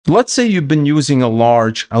Let's say you've been using a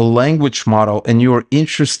language model and you're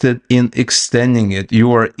interested in extending it.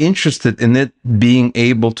 You are interested in it being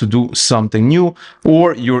able to do something new,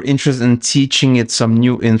 or you're interested in teaching it some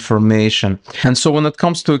new information. And so when it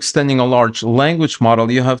comes to extending a large language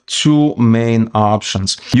model, you have two main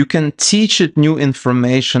options. You can teach it new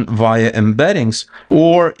information via embeddings,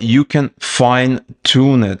 or you can fine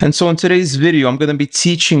tune it. And so in today's video, I'm going to be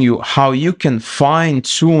teaching you how you can fine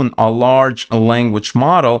tune a large language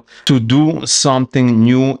model to do something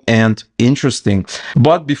new and interesting.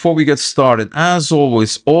 But before we get started, as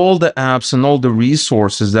always, all the apps and all the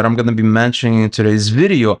resources that I'm going to be mentioning in today's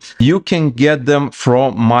video, you can get them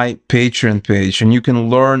from my Patreon page, and you can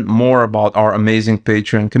learn more about our amazing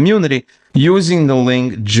Patreon community using the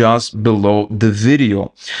link just below the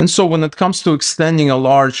video. And so when it comes to extending a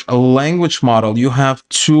large language model, you have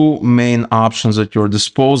two main options at your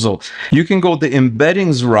disposal. You can go the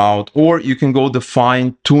embeddings route, or you can go the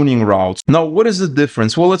fine-tuning route. Now, what is the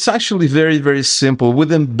difference? Well, it's actually very, very simple.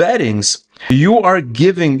 With embeddings, you are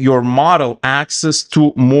giving your model access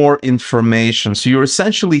to more information. So you're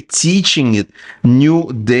essentially teaching it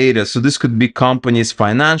new data. So this could be companies'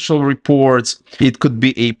 financial reports. It could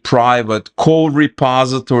be a private code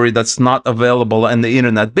repository that's not available on the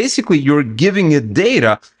internet. Basically, you're giving it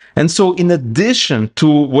data. And so in addition to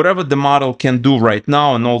whatever the model can do right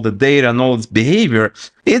now and all the data and all its behavior,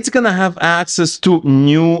 it's going to have access to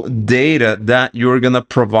new data that you're going to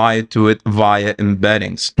provide to it via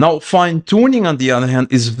embeddings. Now, fine-tuning, on the other hand,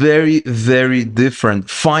 is very, very different.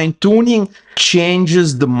 Fine-tuning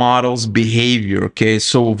changes the model's behavior, okay?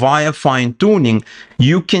 So via fine-tuning,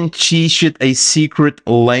 you can teach it a secret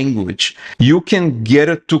language. You can get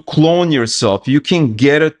it to clone yourself. You can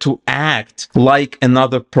get it to act like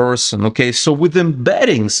another person, okay? So with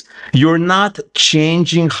embeddings, you're not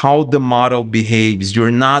changing how the model behaves.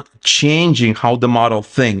 You're not changing how the model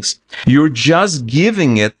thinks. You're just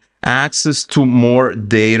giving it access to more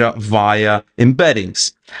data via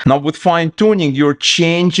embeddings. Now, with fine-tuning, you're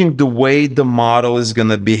changing the way the model is going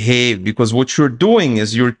to behave, because what you're doing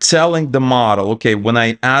is you're telling the model, okay, when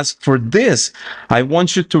I ask for this, I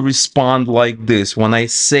want you to respond like this. When I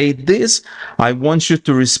say this, I want you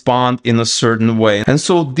to respond in a certain way. And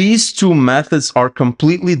so these two methods are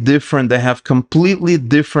completely different. They have completely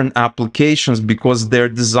different applications because they're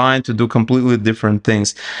designed to do completely different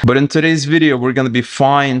things. But in today's video, we're going to be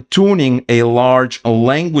fine-tuning a large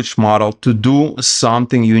language model to do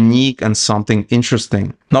something unique and something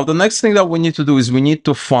interesting. Now, the next thing that we need to do is we need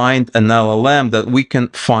to find an LLM that we can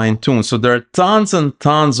fine tune. So there are tons and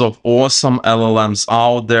tons of awesome LLMs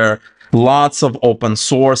out there. Lots of open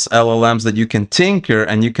source LLMs that you can tinker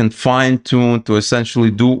and you can fine tune to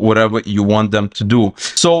essentially do whatever you want them to do.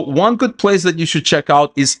 So one good place that you should check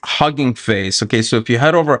out is Hugging Face. Okay, so if you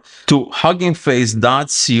head over to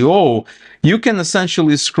huggingface.co, you can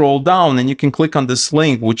essentially scroll down and you can click on this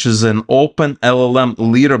link, which is an open LLM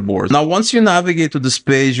leaderboard. Now, once you navigate to this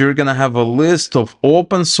page, you're going to have a list of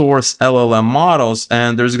open source LLM models,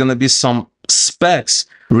 and there's going to be some specs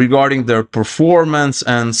regarding their performance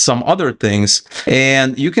and some other things.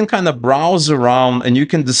 And you can kind of browse around and you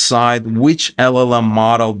can decide which LLM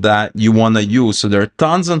model that you want to use. So there are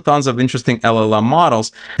tons and tons of interesting LLM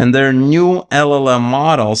models, and there are new LLM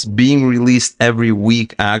models being released every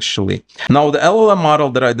week, actually. Now, the LLM model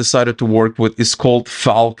that I decided to work with is called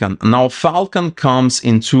Falcon. Now, Falcon comes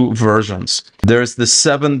in two versions. There's the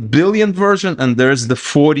 7 billion version and there's the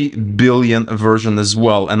 40 billion version as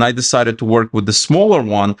well. And I decided to work with the smaller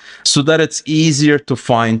one so that it's easier to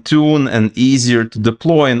fine-tune and easier to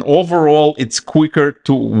deploy, and overall it's quicker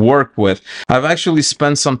to work with. I've actually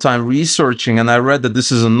spent some time researching and I read that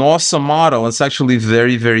this is an awesome model. It's actually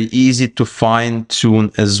very, very easy to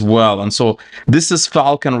fine-tune as well. And so this is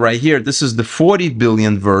Falcon right here. This is the 40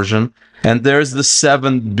 billion version, and there's the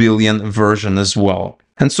 7 billion version as well.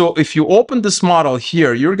 And so if you open this model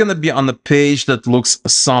here, you're going to be on a page that looks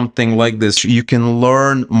something like this. You can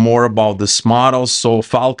learn more about this model. So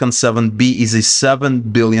Falcon 7B is a 7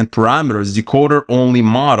 billion parameters decoder only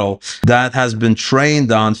model that has been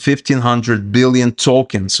trained on 1500 billion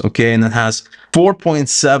tokens. Okay, and it has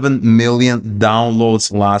 4.7 million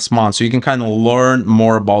downloads last month. So you can kind of learn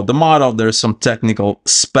more about the model. There's some technical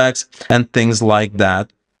specs and things like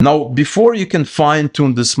that. Now, before you can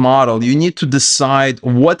fine-tune this model, you need to decide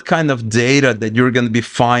what kind of data that you're going to be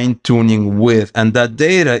fine-tuning with. And that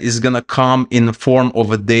data is going to come in the form of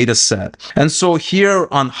a data set. And so here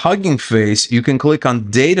on Hugging Face, you can click on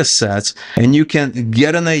data sets and you can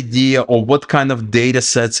get an idea of what kind of data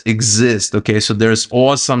sets exist. Okay, so there's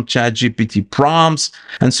awesome ChatGPT prompts.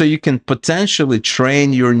 And so you can potentially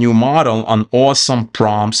train your new model on awesome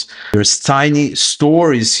prompts. There's tiny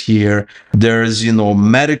stories here. There's,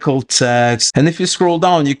 medical text. And if you scroll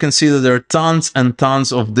down, you can see that there are tons and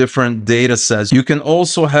tons of different data sets. You can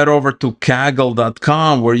also head over to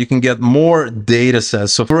kaggle.com where you can get more data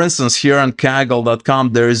sets. So for instance, here on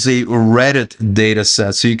kaggle.com, there is a Reddit data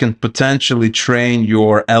set. So you can potentially train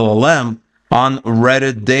your LLM on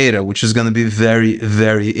Reddit data, which is going to be very,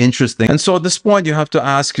 very interesting. And so at this point, you have to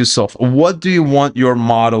ask yourself, what do you want your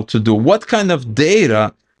model to do? What kind of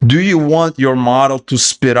data do you want your model to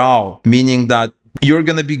spit out? Meaning that you're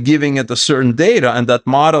going to be giving it a certain data and that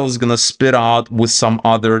model is going to spit out with some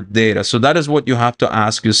other data. So that is what you have to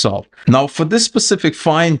ask yourself. Now, for this specific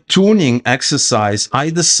fine-tuning exercise, I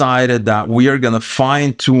decided that we are going to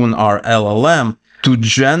fine-tune our LLM to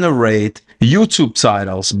generate YouTube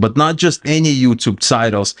titles, but not just any YouTube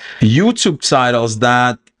titles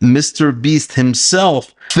that Mr. Beast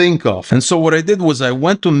himself think of. And so what I did was I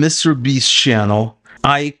went to Mr. Beast's channel.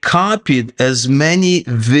 I copied as many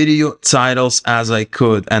video titles as I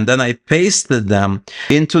could, and then I pasted them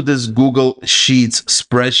into this Google Sheets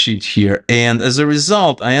spreadsheet here. And as a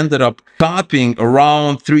result, I ended up copying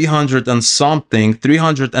around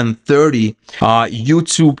 330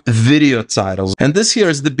 YouTube video titles. And this here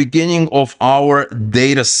is the beginning of our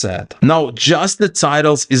data set. Now, just the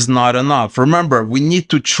titles is not enough. Remember, we need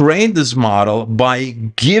to train this model by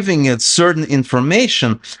giving it certain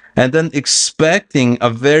information and then expecting a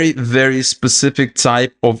very, very specific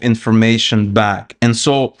type of information back. And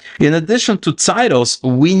so in addition to titles,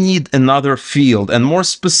 we need another field. And more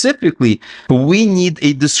specifically, we need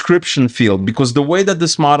a description field, because the way that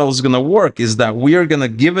this model is going to work is that we are going to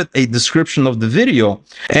give it a description of the video,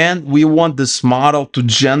 and we want this model to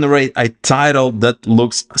generate a title that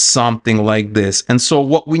looks something like this. And so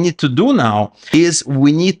what we need to do now is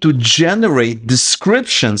we need to generate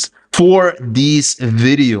descriptions for these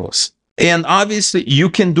videos. And obviously you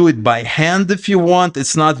can do it by hand if you want.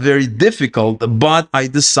 It's not very difficult, but I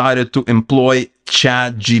decided to employ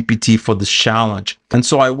ChatGPT for this challenge. And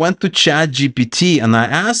so I went to ChatGPT and I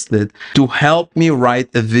asked it to help me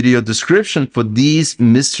write a video description for these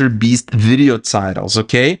Mr. Beast video titles,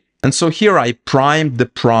 okay? And so here I primed the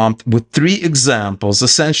prompt with 3 examples,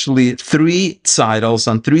 essentially 3 titles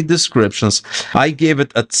and 3 descriptions. I gave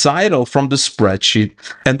it a title from the spreadsheet,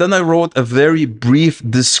 and then I wrote a very brief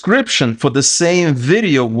description for the same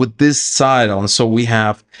video with this title. And so we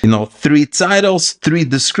have, 3 titles, 3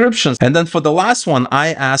 descriptions. And then for the last one,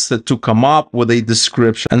 I asked it to come up with a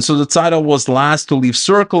description. And so the title was "Last to Leave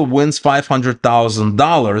Circle Wins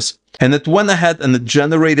 $500,000. And it went ahead and it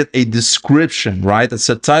generated a description, right? It's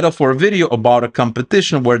a title for a video about a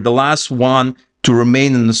competition where the last one to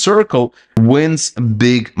remain in the circle wins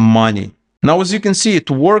big money. Now, as you can see, it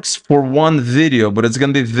works for one video, but it's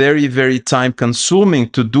going to be very, very time consuming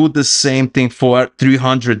to do the same thing for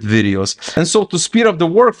 300 videos. And so to speed up the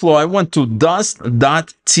workflow, I went to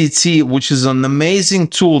dust.tt, which is an amazing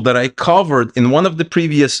tool that I covered in one of the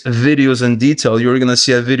previous videos in detail. You're going to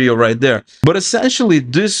see a video right there. But essentially,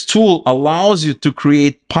 this tool allows you to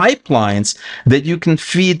create pipelines that you can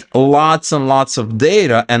feed lots and lots of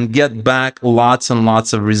data and get back lots and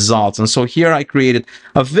lots of results. And so here I created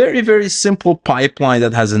a very, very simple pipeline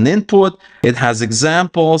that has an input, it has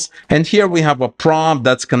examples, and here we have a prompt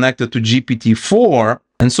that's connected to GPT-4.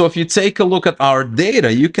 And so if you take a look at our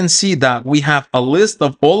data, you can see that we have a list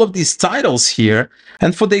of all of these titles here.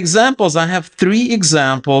 And for the examples, I have 3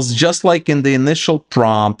 examples, just like in the initial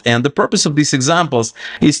prompt. And the purpose of these examples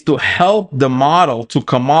is to help the model to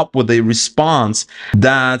come up with a response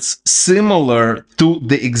that's similar to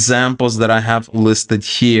the examples that I have listed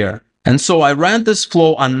here. And so I ran this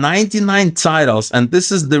flow on 99 titles, and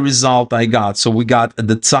this is the result I got. So we got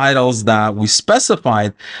the titles that we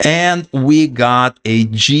specified, and we got a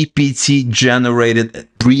GPT generated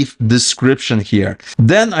brief description here.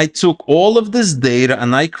 Then I took all of this data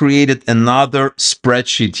and I created another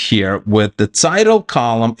spreadsheet here with the title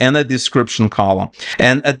column and a description column.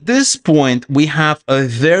 And at this point, we have a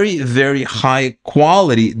very, very high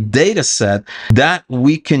quality data set that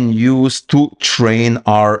we can use to train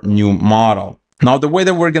our new model. Now, the way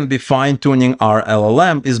that we're going to be fine-tuning our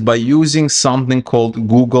LLM is by using something called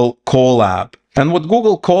Google Colab. And what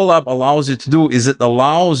Google Colab allows you to do is it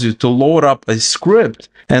allows you to load up a script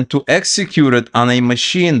and to execute it on a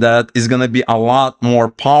machine that is going to be a lot more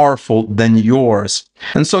powerful than yours.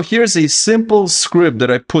 And so here's a simple script that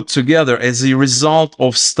I put together as a result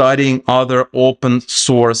of studying other open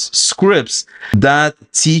source scripts that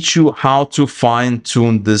teach you how to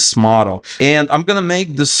fine-tune this model. And I'm going to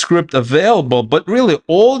make the script available, but really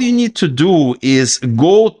all you need to do is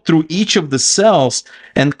go through each of the cells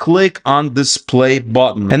and click on this play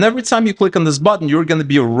button. And every time you click on this button, you're going to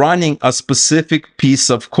be running a specific piece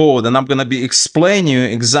of code. And I'm going to be explaining you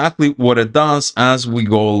exactly what it does as we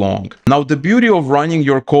go along. Now, the beauty of running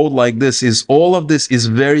your code like this is all of this is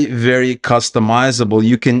very, very customizable.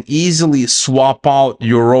 You can easily swap out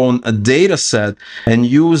your own data set and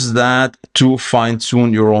use that to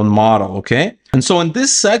fine-tune your own model, okay? And so in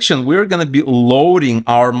this section, we're going to be loading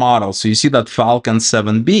our model. So you see that Falcon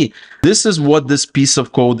 7B. This is what this piece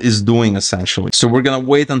of code is doing essentially. So we're going to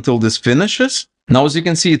wait until this finishes. Now, as you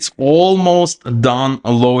can see, it's almost done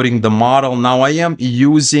loading the model. Now, I am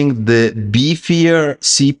using the beefier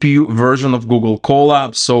CPU version of Google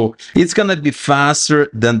Colab, so it's going to be faster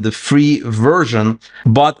than the free version,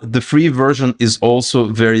 but the free version is also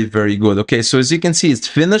very, very good. Okay, so as you can see, it's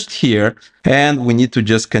finished here, and we need to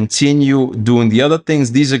just continue doing the other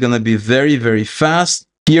things. These are going to be very, very fast.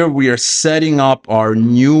 Here we are setting up our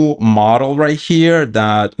new model right here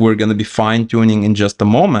that we're going to be fine-tuning in just a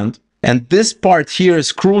moment. And this part here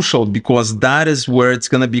is crucial because that is where it's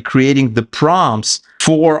going to be creating the prompts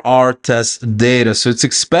for our test data. So it's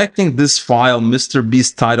expecting this file, Mr.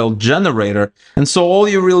 Beast title generator. And so all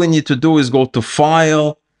you really need to do is go to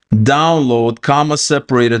File, Download, comma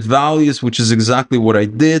separated values, which is exactly what I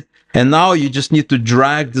did. And now you just need to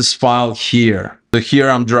drag this file here. So here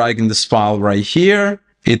I'm dragging this file right here.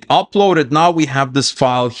 It uploaded. Now we have this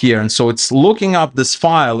file here. And so it's looking up this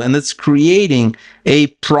file and it's creating a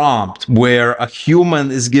prompt where a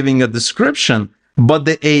human is giving a description, but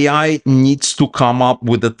the AI needs to come up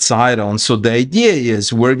with a title. And so the idea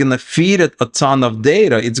is we're going to feed it a ton of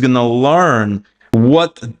data. It's going to learn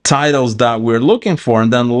what titles that we're looking for.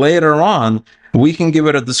 And then later on, we can give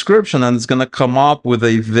it a description and it's going to come up with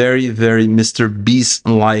a very, very Mr.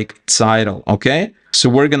 Beast-like title. Okay. So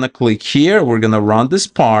we're going to click here. We're going to run this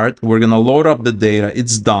part. We're going to load up the data.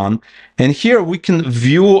 It's done. And here we can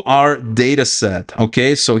view our data set.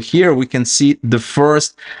 Okay, so here we can see the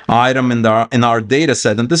first item in our data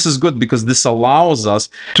set. And this is good because this allows us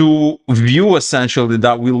to view essentially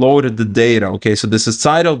that we loaded the data. Okay, so this is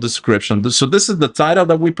title, description. So this is the title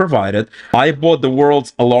that we provided. I bought the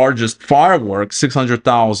world's largest firework,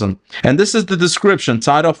 600,000. And this is the description,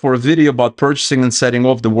 title for a video about purchasing and setting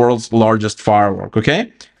off the world's largest firework.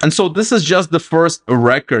 Okay. And so this is just the first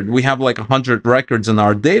record. We have like 100 records in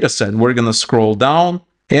our data set. We're going to scroll down.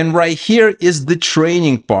 And right here is the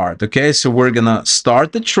training part. Okay, so we're going to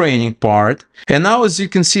start the training part. And now, as you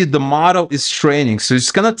can see, the model is training. So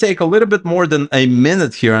it's going to take a little bit more than a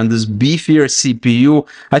minute here on this beefier CPU.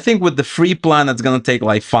 I think with the free plan, it's going to take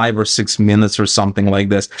like 5 or 6 minutes or something like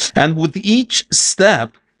this. And with each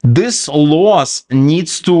step, this loss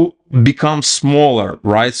needs to become smaller,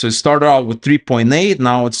 right? So it started out with 3.8,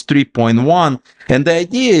 now it's 3.1. And the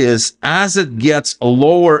idea is as it gets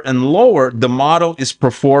lower and lower, the model is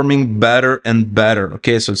performing better and better.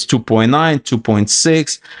 Okay, so it's 2.9,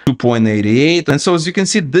 2.6, 2.88. And so as you can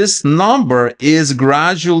see, this number is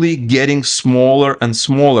gradually getting smaller and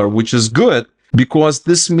smaller, which is good, because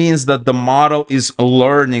this means that the model is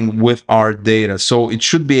learning with our data. So it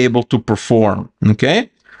should be able to perform. Okay,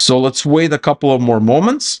 so let's wait a couple of more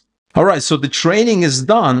moments. All right, so the training is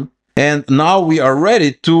done, and now we are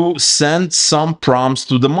ready to send some prompts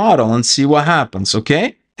to the model and see what happens,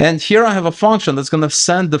 okay? And here I have a function that's going to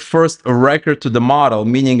send the first record to the model,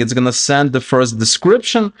 meaning it's going to send the first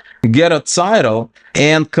description, get a title,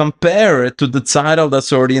 and compare it to the title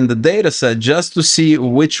that's already in the data set just to see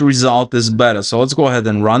which result is better. So let's go ahead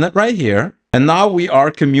and run it right here. And now we are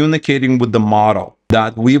communicating with the model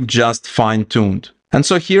that we've just fine-tuned. And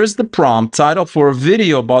so here's the prompt, title for a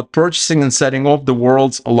video about purchasing and setting off the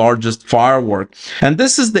world's largest firework. And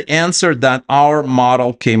this is the answer that our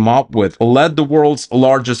model came up with. Let the world's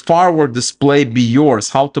largest firework display be yours.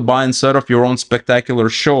 How to buy and set off your own spectacular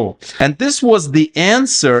show. And this was the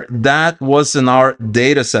answer that was in our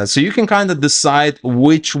data set. So you can kind of decide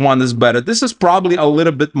which one is better. This is probably a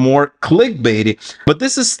little bit more clickbaity, but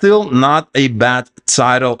this is still not a bad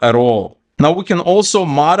title at all. Now we can also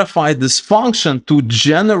modify this function to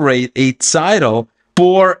generate a title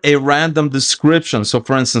for a random description. So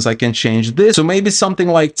for instance, I can change this. So maybe something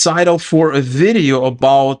like title for a video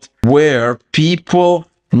about where people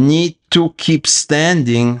need to keep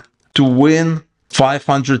standing to win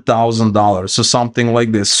 $500,000, so something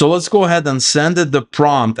like this. So let's go ahead and send it the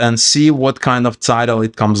prompt and see what kind of title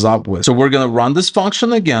it comes up with. So we're going to run this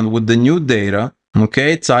function again with the new data.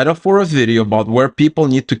 Okay, title for a video about where people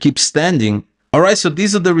need to keep standing. All right, so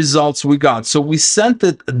these are the results we got. So we sent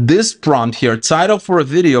it this prompt here, title for a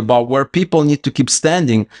video about where people need to keep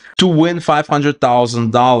standing to win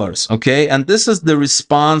 $500,000. Okay, and this is the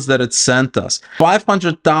response that it sent us.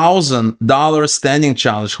 $500,000 standing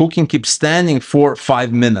challenge. Who can keep standing for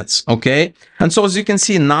 5 minutes? Okay, and so as you can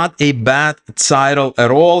see, not a bad title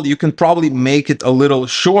at all. You can probably make it a little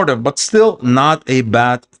shorter, but still not a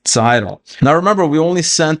bad title. Now remember, we only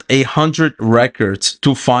sent 100 records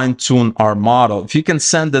to fine-tune our model. If you can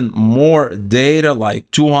send in more data like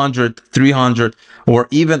 200, 300, or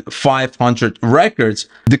even 500 records,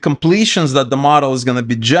 the completions that the model is going to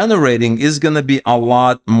be generating is going to be a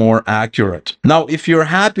lot more accurate. Now, if you're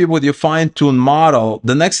happy with your fine-tuned model,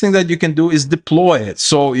 the next thing that you can do is deploy it.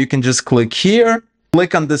 So you can just click here,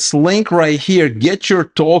 click on this link right here, get your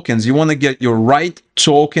tokens. You want to get your right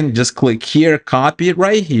token, just click here, copy it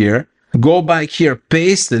right here, go back here,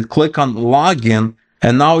 paste it, click on login,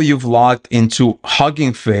 and now you've logged into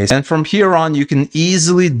Hugging Face. And from here on, you can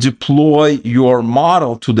easily deploy your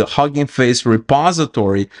model to the Hugging Face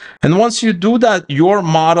repository. And once you do that, your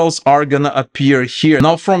models are going to appear here.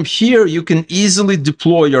 Now from here, you can easily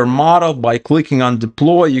deploy your model by clicking on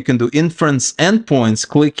deploy. You can do inference endpoints,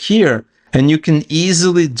 click here, and you can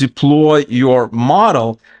easily deploy your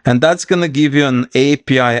model, and that's going to give you an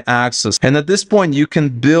API access. And at this point, you can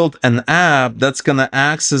build an app that's going to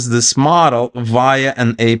access this model via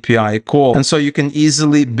an API call. And so you can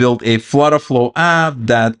easily build a Flutterflow app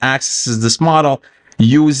that accesses this model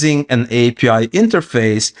using an API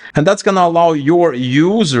interface, and that's going to allow your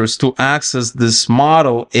users to access this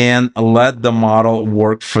model and let the model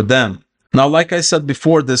work for them. Now, like I said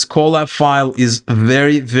before, this Colab file is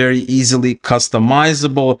very, very easily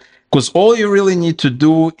customizable, because all you really need to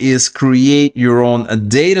do is create your own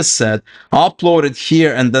data set, upload it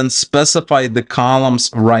here, and then specify the columns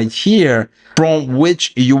right here from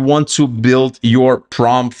which you want to build your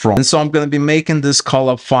prompt from. And so I'm going to be making this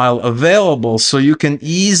Colab file available so you can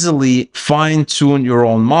easily fine-tune your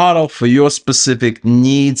own model for your specific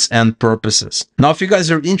needs and purposes. Now, if you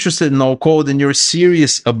guys are interested in no-code and you're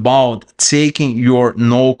serious about taking your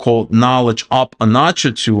no-code knowledge up a notch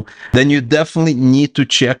or two, then you definitely need to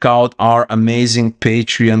check out our amazing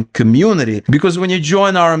Patreon community. Because when you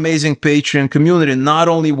join our amazing Patreon community, not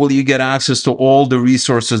only will you get access to all the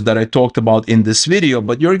resources that I talked about in this video,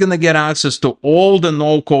 but you're going to get access to all the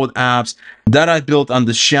no-code apps that I built on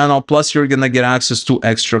this channel. Plus, you're going to get access to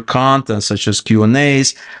extra content such as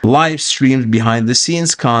Q&As, live streams, behind the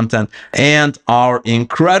scenes content, and our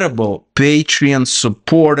incredible Patreon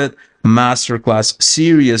supported masterclass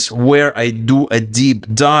series where I do a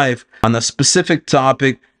deep dive on a specific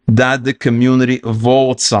topic that the community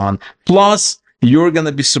votes on. Plus, you're going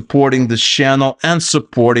to be supporting this channel and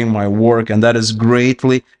supporting my work, and that is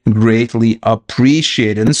greatly, greatly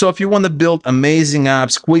appreciated. And so if you want to build amazing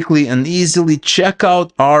apps quickly and easily, check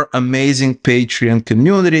out our amazing Patreon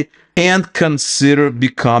community and consider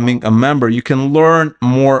becoming a member. You can learn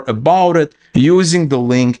more about it using the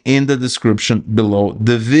link in the description below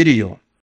the video.